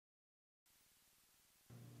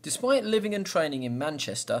Despite living and training in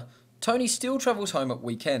Manchester, Tony still travels home at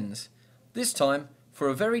weekends, this time for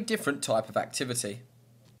a very different type of activity.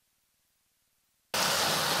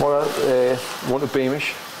 Tomorrow, I want to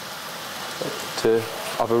Beamish to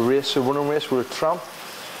have a race, a running race with a tram.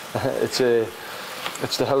 It's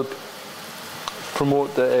to help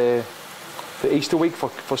promote the Easter week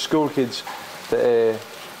for school kids,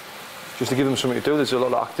 just to give them something to do. There's a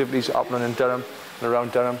lot of activities happening in Durham and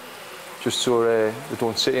around Durham, just so they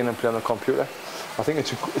don't sit in and play on the computer. I think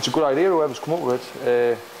it's a good idea, whoever's come up with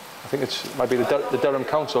it. I think it might be the Durham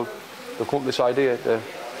Council. They've come up with this idea to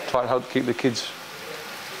try and help keep the kids,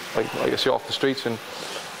 like I say, off the streets and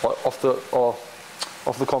off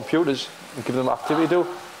the computers, and give them activity to do,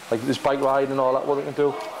 like this bike ride and all that, what they can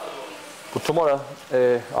do. But tomorrow,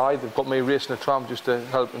 they've got me racing a tram just to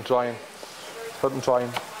help them try and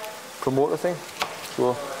promote the thing.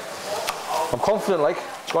 So I'm confident, like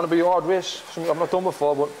it's going to be a hard race, something I've not done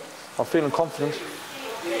before, but I'm feeling confident.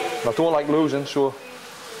 And I don't like losing, so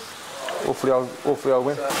hopefully I'll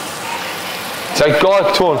win. It's like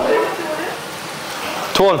garlic,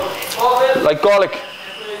 Tone, like garlic.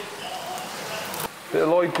 Bit of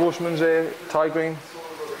Lloyd Grossman's Thai green,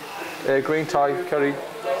 green Thai curry,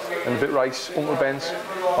 and a bit of rice, Uncle Ben's.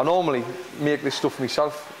 I normally make this stuff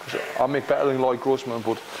myself, because I make better than Lloyd Grossman,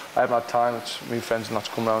 but I haven't had time. It's my friends and that's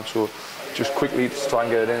come round, so just quickly to try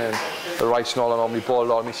and get it in, and the rice and all, I normally boil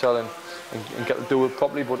it all myself and get to do it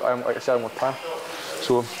properly, but like I said, I haven't got time.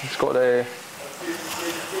 So just got to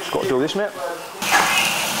do this, mate.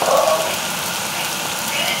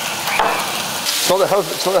 It's not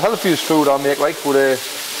the healthiest food I make, like, but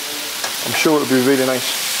I'm sure it'll be really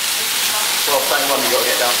nice. Well, same one you got to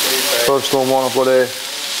get down to. First stone one. I've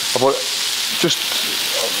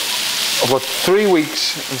got 3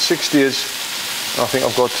 weeks and 6 days. And I think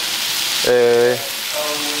I've got £10.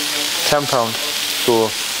 So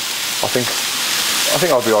I think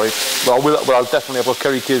I'll be alright. But I'll definitely have got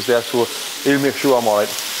Kerry kids there, so he'll make sure I'm alright.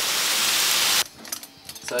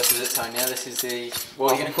 So this is it, Tony. Yeah, this is the,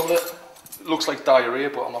 what are you going to call it? It looks like diarrhea,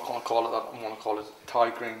 but I'm not going to call it that. I'm going to call it Thai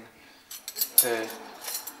green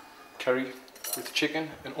curry with chicken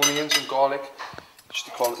and onions and garlic, just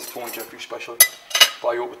to call it the Tony Jeffries special. But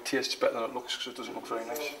I hope it tastes better than it looks, because it doesn't look very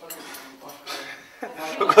nice.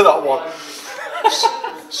 Look at that one.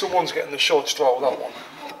 Someone's getting the short straw with that one.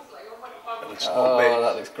 And it's not me.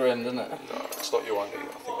 That looks grim, doesn't it? No, it's not you, Andy. I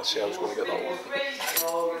think I see I was going to get that one.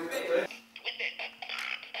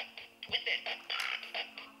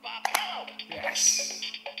 Yes.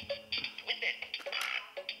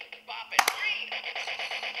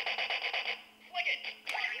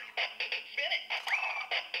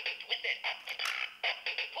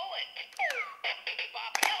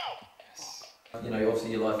 You know,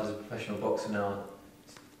 obviously your life as a professional boxer now,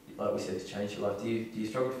 like we said, it's changed your life. Do you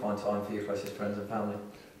struggle to find time for your closest friends and family?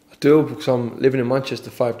 I do, because I'm living in Manchester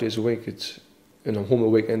 5 days a week. And I'm home on the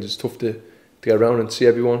weekends. It's tough to get around and see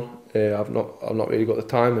everyone. I've not really got the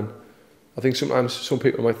time, and I think sometimes some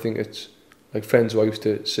people might think it's like friends who I used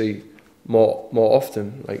to see more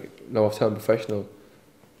often. Like now I've turned professional.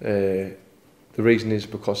 The reason is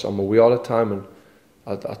because I'm away all the time, and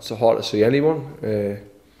it's hard to see anyone.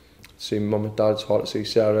 See mum and dad, it's hard to see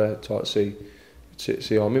Sarah, it's hard to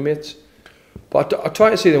see all my mates. But I try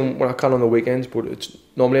to see them when I can on the weekends, but it's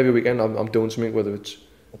normally every weekend I'm doing something, whether it's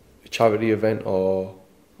a charity event or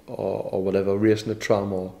whatever, racing a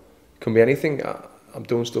tram, or it can be anything. I'm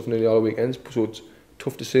doing stuff nearly all the weekends, so it's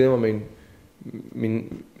tough to see them. I mean, my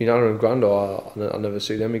nana and granda, I never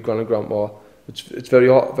see them. My gran and grandma, it's very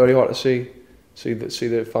hard to see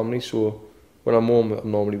their family. So when I'm home, I'm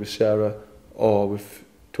normally with Sarah or with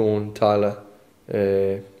Tone, Tyler,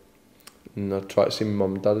 and I try to see my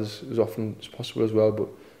mum and dad as often as possible as well. But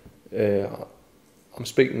I'm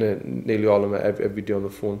speaking to nearly all of them every day on the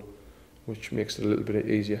phone, which makes it a little bit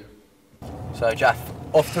easier. So Jeff,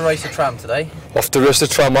 off to race a tram today? Off to race the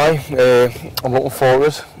tram, I'm looking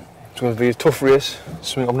forward to it. It's going to be a tough race,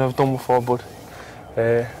 something I've never done before, but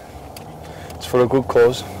it's for a good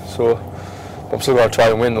cause. So I'm still going to try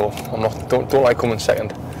and win though. Don't like coming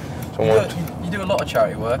second. So you do a lot of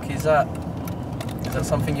charity work. Is that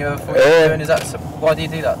something you ever thought you were doing? Why do you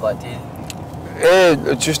do that? Like, do you?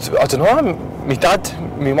 I don't know. My dad,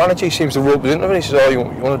 my manager, seems to rope us into it. He says, "Oh, you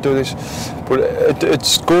want to do this?" But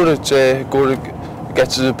it's good. It's good. It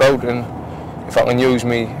gets us about, and if I can use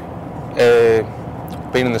me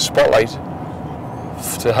being in the spotlight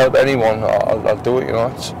to help anyone, I'll do it. You know.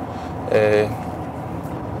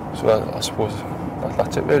 So I suppose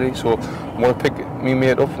that's it really. So I'm going to pick me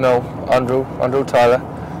mate up now, Andrew Tyler,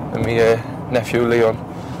 and my nephew Leon.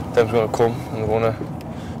 Them's going to come, and we're going to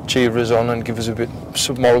cheer us on and give us a bit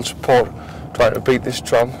of moral support, trying to beat this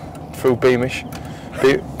tram through Beamish.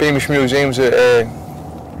 Beamish Museum's from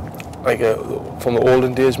the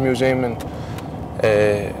olden days museum, and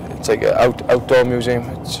it's like an outdoor museum.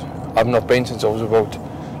 I've not been since I was about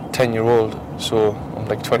 10-year-old, so I'm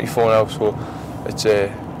like 24 now, so it's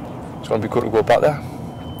going to be good to go back there.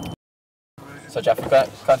 So Jeff, you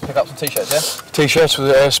can pick up some t-shirts, yeah? T-shirts with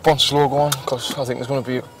the sponsors logo on, because I think there's going to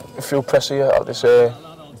be a few press here at this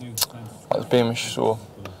Beamish, so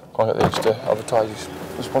I'm going to get these to advertise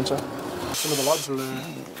the sponsor. Some of the lads will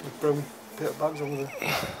with brown paper bags over there.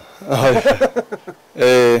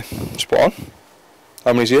 Spot on.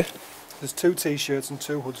 How many's here? There's 2 t-shirts and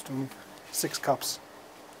 2 hoods, 6 caps.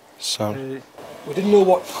 So we didn't know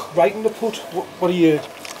what writing to put. What are you?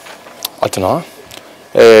 I don't know.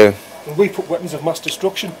 And we put weapons of mass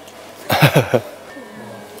destruction. Do you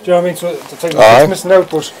know what I mean? So to take the missing out,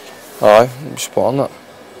 but. Aye, spot on that.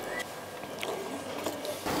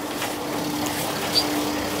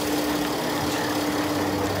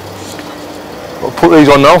 I'll put these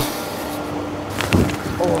on now.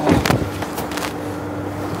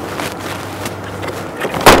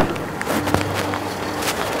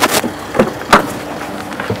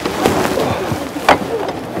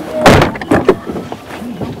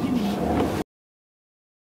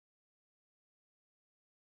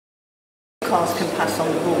 Cars can pass on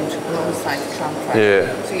the road alongside the tram track.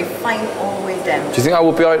 Yeah. So you're fine all the way down. Do you think I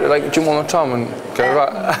would be able to like jump on the tram and get it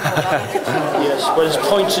right? Yes, but there's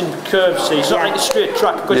points and curves, see. It's not like a straight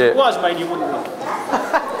track, because if it was, mate, you wouldn't.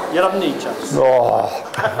 You'd have any chance. Oh.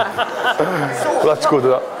 Well, that's good,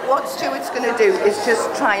 that. What Stuart's going to do is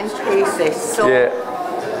just try and pace this. So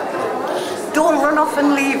don't run off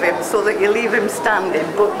and leave him so that you leave him standing,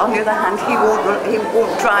 but on the other hand, he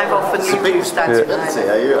won't drive off and leave you standing.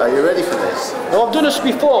 Are you ready for this? No, I've done this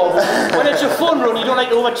before. When it's a fun run, you don't like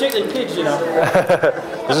to overtake the kids, you know.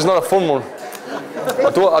 This is not a fun one.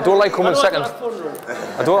 I don't like coming second.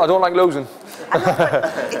 I don't like losing.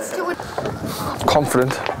 It's Stuart.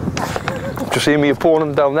 Confident. Just see me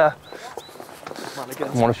opponent down there. I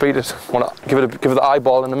want to beat it. I want to give it the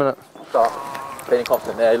eyeball in a minute. Start feeling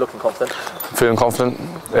confident. Yeah, you're looking confident. Feeling confident.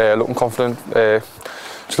 Looking confident.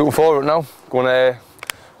 Just looking forward now. Going to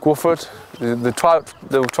go for it. They were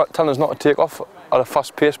telling us not to take off at a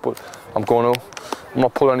fast pace, but I'm going to. I'm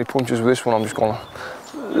not pulling any punches with this one. I'm just going to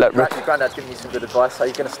let rip. Your granddad's giving you some good advice. Are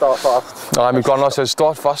you going to start fast? My granddad says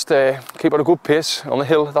start fast, keep at a good pace on the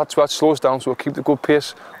hill. That's where it slows down, so keep the good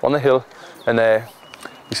pace on the hill. And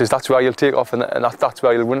he says that's where you'll take off, and that's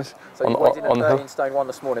where you'll win it. So you weighed in at 13 stone 1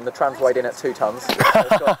 this morning. The tram's weighed in at 2 tons.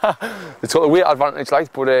 It's got a weight advantage,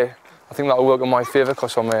 like, but I think that'll work in my favour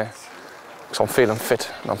because I'm feeling fit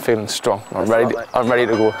and I'm feeling strong. I'm ready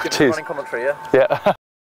to go. Good Cheers. running commentary, yeah? Yeah.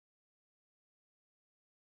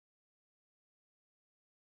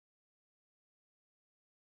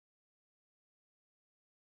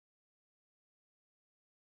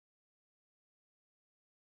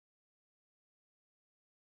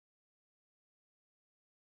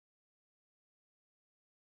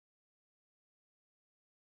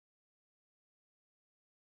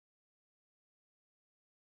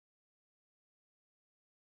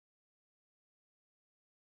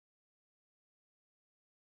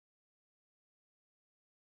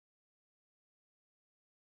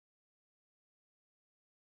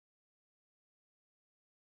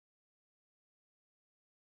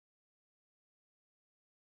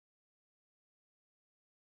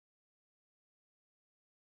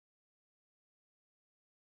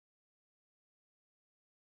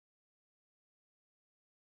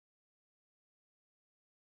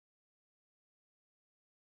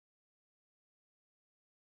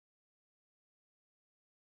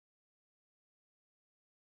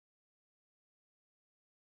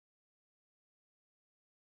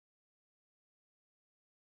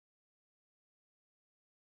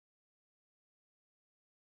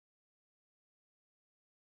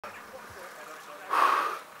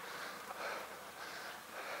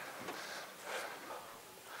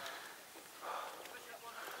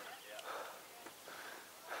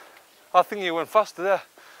 I think you went faster there.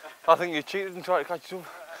 I think you cheated and tried to catch up.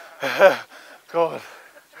 God.